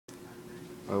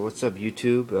What's up,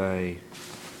 YouTube? I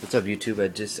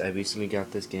recently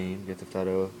got this game, Grand Theft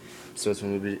Auto,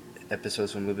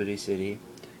 episodes from Liberty City,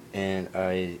 and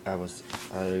I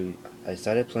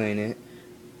started playing it.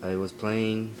 I was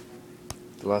playing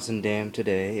The Lost and Damned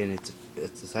today, and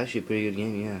it's actually a pretty good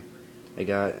game. Yeah, I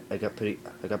got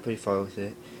pretty far with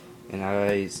it, and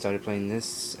I started playing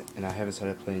this, and I haven't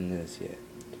started playing this yet,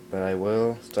 but I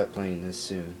will start playing this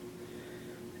soon.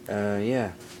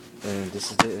 Yeah, and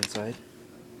this is the inside.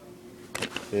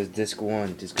 There's disc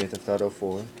 1, disc Grand Theft Auto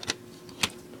 4,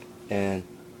 and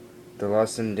The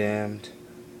Lost and Damned,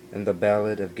 and The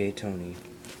Ballad of Gay Tony.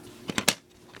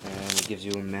 And it gives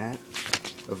you a map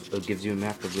of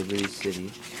Liberty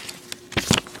City.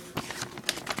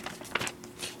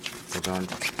 Hold on,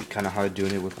 it's kind of hard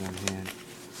doing it with one hand.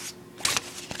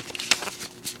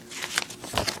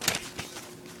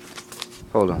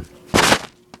 Hold on.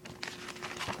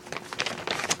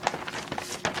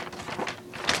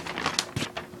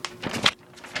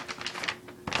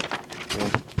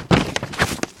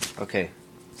 Okay,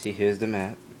 see, here's the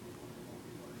map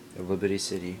of Liberty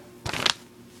City.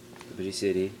 Liberty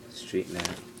City street map.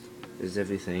 There's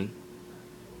everything,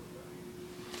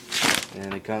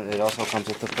 and it also comes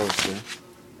with the poster.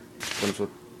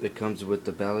 It comes with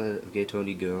the Ballad of Gay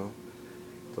Tony girl,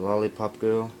 the Lollipop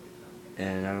girl,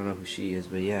 and I don't know who she is,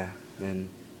 but yeah. And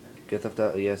Grand Theft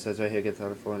Auto, yeah, it says right here, Grand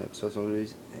Theft Auto 4 and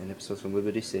episodes from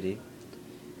Liberty City,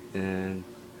 and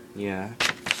yeah,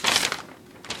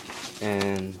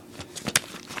 and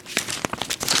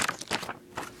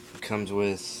it comes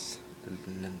with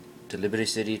the Liberty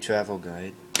City travel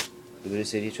guide. Liberty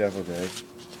City travel guide.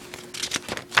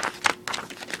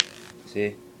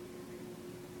 See?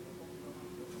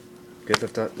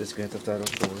 This Grand Theft Auto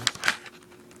 4.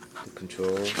 The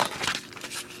controls.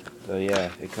 So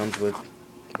yeah, it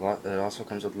also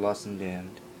comes with Lost and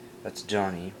Damned. That's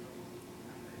Johnny.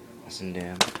 Lost and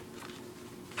Damned.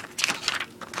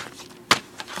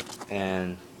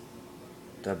 And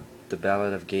the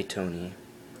Ballad of Gay Tony.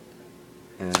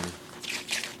 And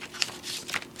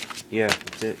yeah,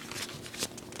 that's it.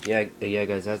 Yeah,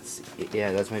 guys, that's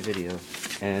my video.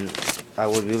 And I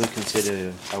would really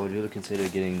consider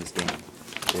getting this game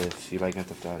if you like Grand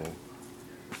Theft Auto.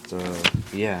 So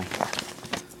yeah,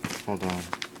 hold on,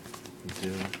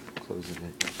 closing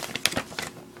it.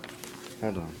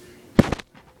 Hold on.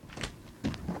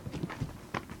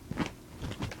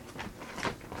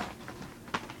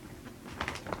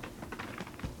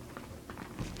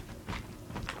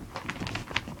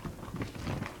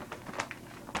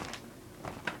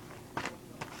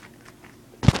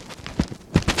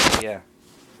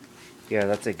 Yeah,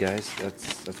 that's it, guys.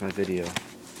 That's my video,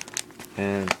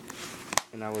 and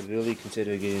I would really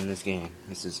consider getting this game.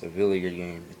 This is a really good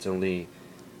game. It's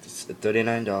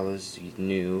 $39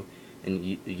 new, and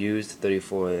used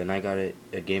 34, and I got it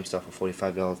at GameStop for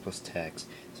 $45 plus tax.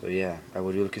 So yeah, I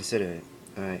would really consider it.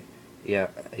 Alright, yeah,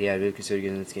 I really consider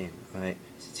getting this game. Alright,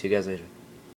 see you guys later.